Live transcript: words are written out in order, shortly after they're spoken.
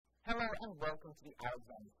and welcome to the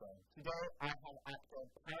Alexander Show. Today I have actor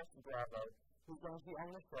Paris Bravo, who's going to be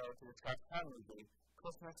on the show to discuss her movie,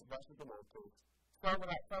 Christmas vs. the Walters. So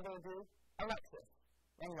without further ado, Alexis,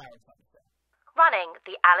 on the Alexander Show. Running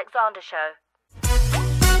the Alexander Show.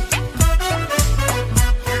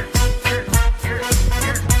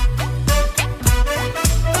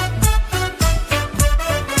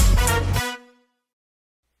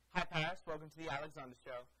 Hi Paris, welcome to the Alexander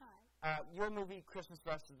Show. Hi. Your movie, Christmas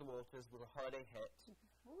vs. the Walters, was a holiday hit.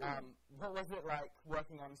 What was it like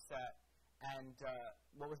working on set, and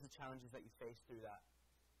what was the challenges that you faced through that?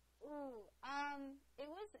 It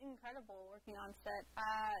was incredible working on set.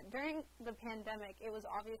 During the pandemic, it was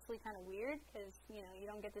obviously kind of weird because, you know, you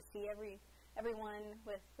don't get to see everyone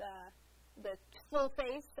with the full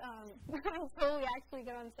face until we actually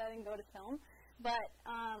get on set and go to film. But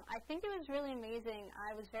I think it was really amazing.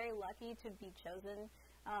 I was very lucky to be chosen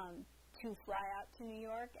to fly out to New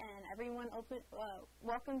York, and everyone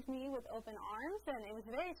welcomed me with open arms, and it was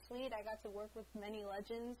very sweet. I got to work with many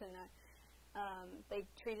legends, and they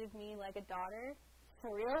treated me like a daughter.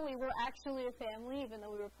 For real, we were actually a family, even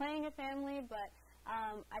though we were playing a family, but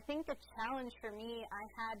I think the challenge for me, I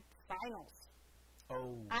had finals.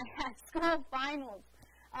 Oh. I had school finals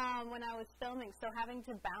when I was filming, so having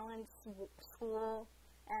to balance school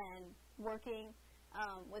and working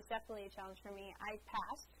was definitely a challenge for me. I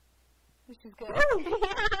passed, which is good. But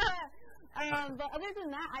other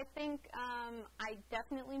than that, I think I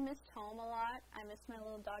definitely missed home a lot. I missed my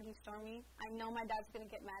little doggy Stormy. I know my dad's going to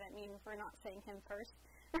get mad at me for not saying him first.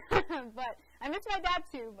 But I miss my dad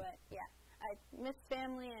too, but yeah. I missed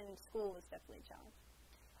family, and school was definitely a challenge.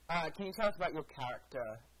 Can you tell us about your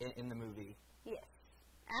character in the movie? Yes.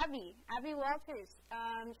 Abby Walters.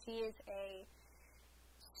 She is a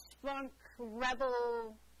spunk,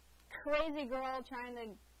 rebel, crazy girl trying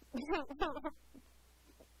to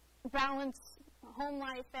balance home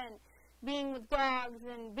life and being with dogs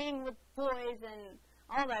and being with boys and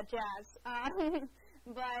all that jazz.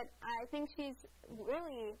 But I think she's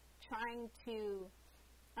really trying to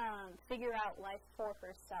figure out life for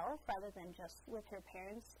herself rather than just with her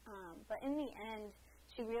parents. But in the end,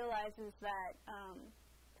 she realizes that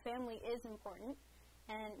family is important,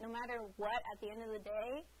 and no matter what, at the end of the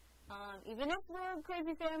day, even if we're a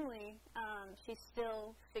crazy family, she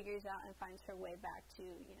still figures out and finds her way back to,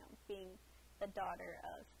 you know, being the daughter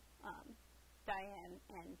of Diane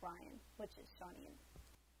and Brian, which is Shawnee and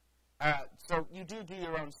so you do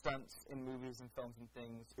your own stunts in movies and films and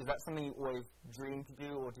things. Is that something you always dreamed to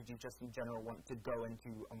do, or did you just in general want to go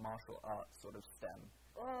into a martial arts sort of STEM?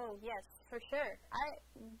 Oh, yes, for sure.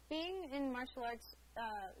 Being in martial arts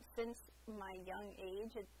since my young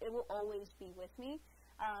age, it will always be with me.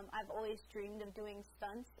 I've always dreamed of doing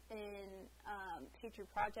stunts in future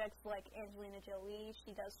projects like Angelina Jolie.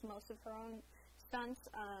 She does most of her own stunts,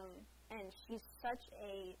 and she's such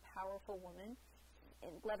a powerful woman,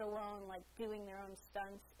 and let alone like doing their own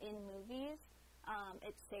stunts in movies.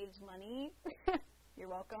 It saves money. You're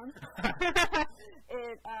welcome.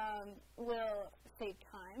 It will save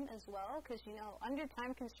time as well, because, you know, under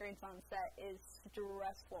time constraints on set is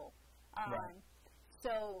stressful. Right.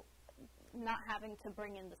 So not having to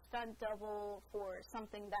bring in the stunt double for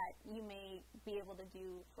something that you may be able to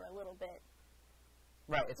do for a little bit.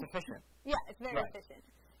 Right, it's efficient. Yeah, it's very efficient.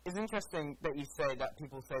 It's interesting that you say that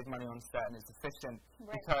people save money on set and it's efficient,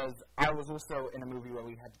 right, because I was also in a movie where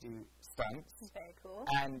we had to do stunts. Very cool.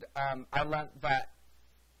 And I learned that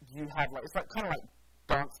you have, like, it's like kind of like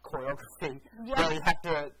dance choreography, where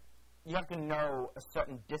you have to know a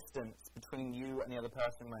certain distance between you and the other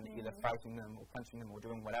person when either fighting them or punching them or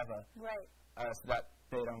doing whatever, right, so that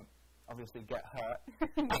they don't obviously get hurt.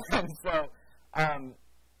 And so I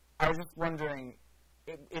was just wondering,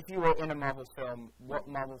 if you were in a Marvel film, what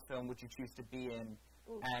Marvel film would you choose to be in?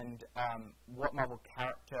 And what Marvel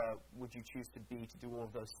character would you choose to be to do all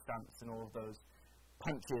of those stunts and all of those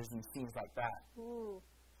punches and scenes like that?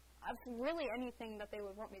 Really anything that they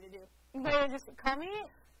would want me to do. They would just call me,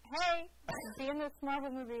 hey, be in this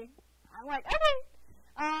Marvel movie. I'm like, okay.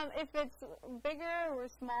 If it's bigger or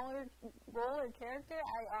smaller role or character,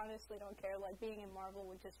 I honestly don't care. Like, being in Marvel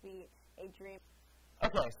would just be a dream.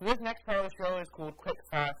 Okay, so this next part of the show is called Quick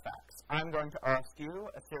Fire Facts. I'm going to ask you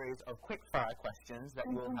a series of quick fire questions that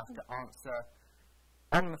you will have to answer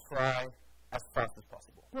on the fly as fast as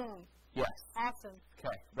possible. Boom. Yes. Awesome.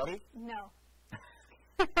 Okay, ready? No.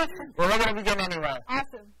 Well, we're going to begin anyway.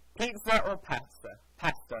 Awesome. Pizza or pasta?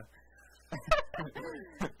 Pasta.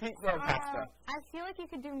 Pizza or pasta? I feel like you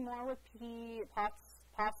could do more with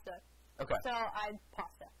pasta. Okay. So I'd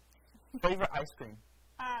pasta. Favorite ice cream?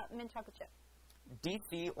 Mint chocolate chip.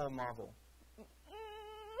 DC or Marvel?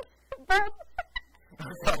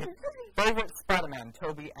 Okay. Favorite Spider-Man,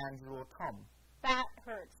 Toby, Andrew, or Tom? That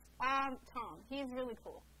hurts. Tom. He's really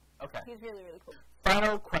cool. Okay. He's really, really cool.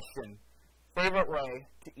 Final question. Favorite way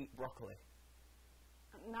to eat broccoli?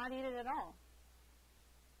 Not eat it at all.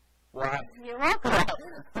 Why? You're welcome.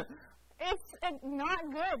 It's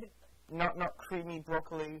not good. Not creamy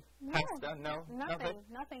broccoli pasta? No?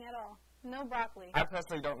 Nothing at all. No broccoli. I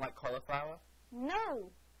personally don't like cauliflower.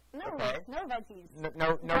 No. Okay. No veggies.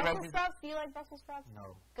 No Brussels veggies? sprouts? Do you like Brussels sprouts?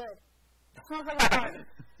 No. Good. Smells like a farm.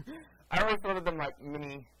 I always thought of them like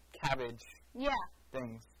mini cabbage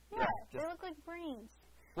things. Yeah, they look like brains.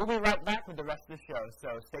 We'll be right back with the rest of the show,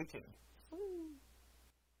 so stay tuned.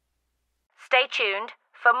 Stay tuned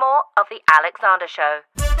for more of The Alexander Show.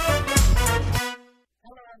 Hello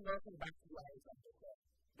and welcome back to The Alexander Show.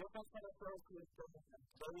 Your first fellow show is today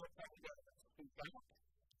we are trying to get to speak out.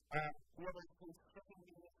 We are going to do 15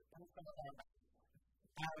 minutes in some of our backs.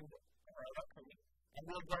 And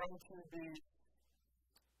we're going to be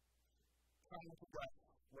trying to guess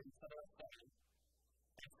what each other is saying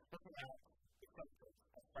and spitting out the sentences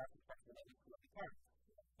as fast as possible that we see on the cards.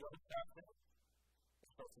 The other person is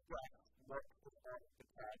supposed to guess what is on the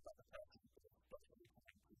card that the person is supposed to be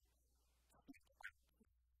trying to speak out.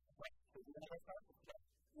 Okay, so do you want to go first?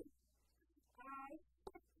 Yeah.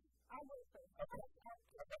 I'll go first. Okay.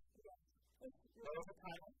 There is a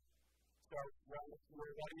timer. So when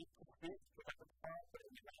you're ready to speak, pick up the card, put it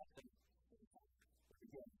in your mouth, and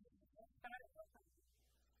begin.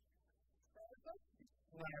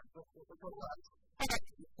 No, it's a lot.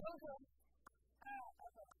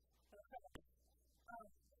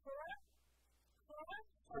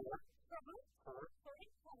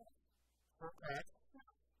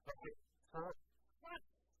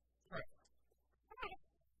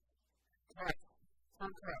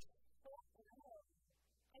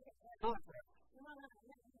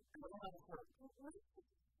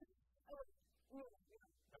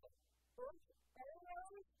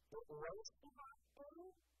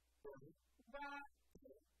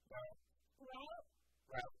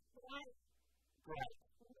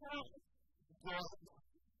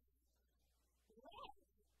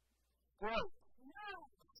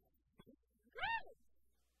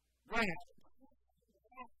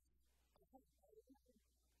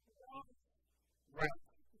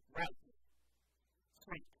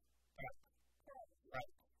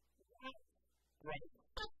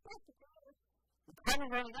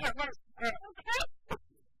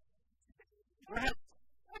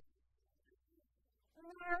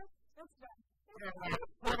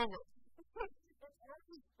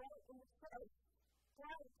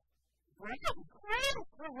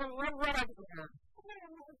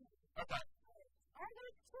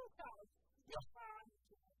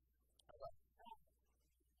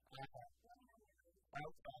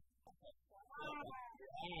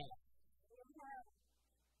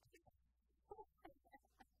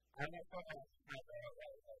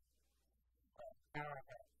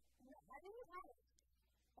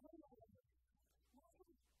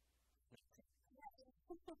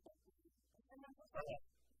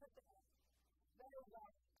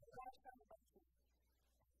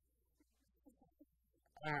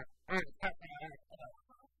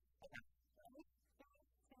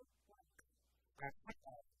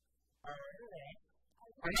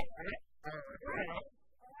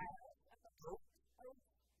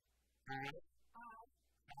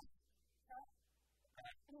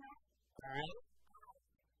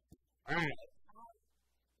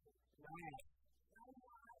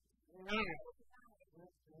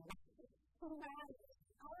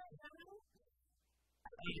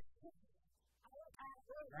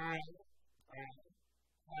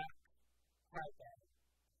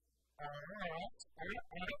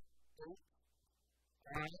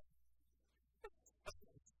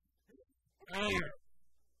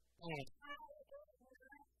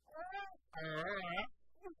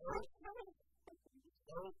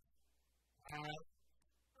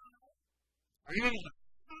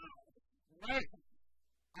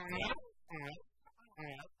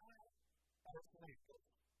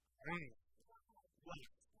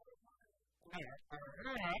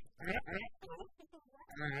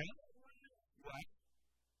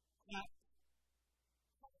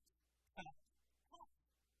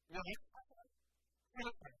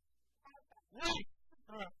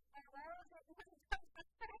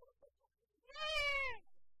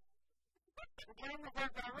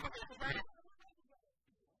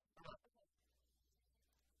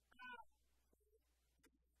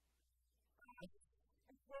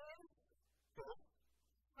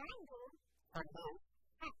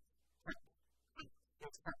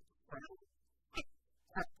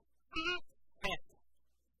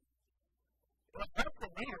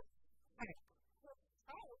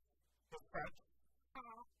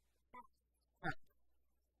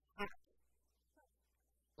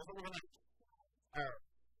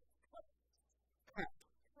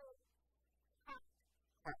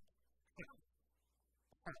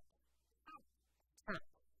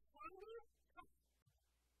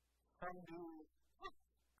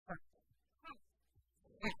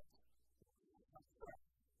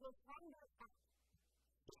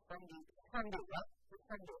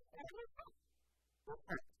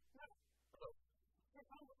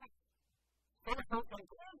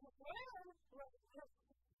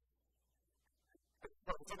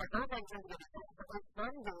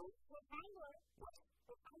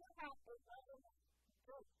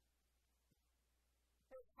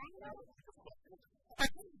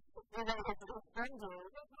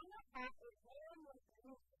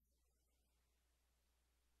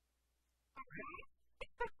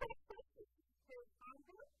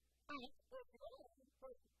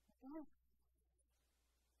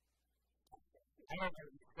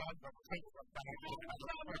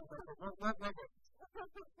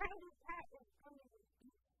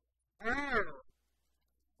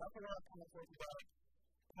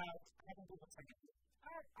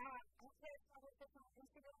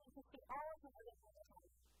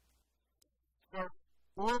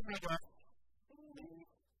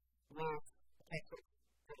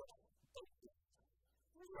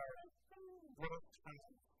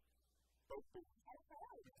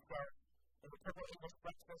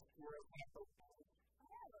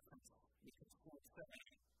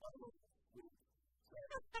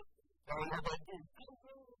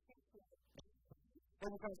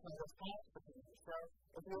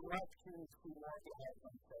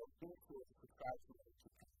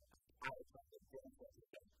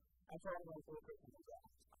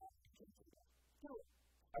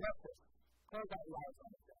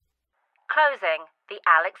 Closing the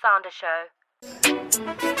Alexander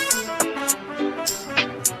Show.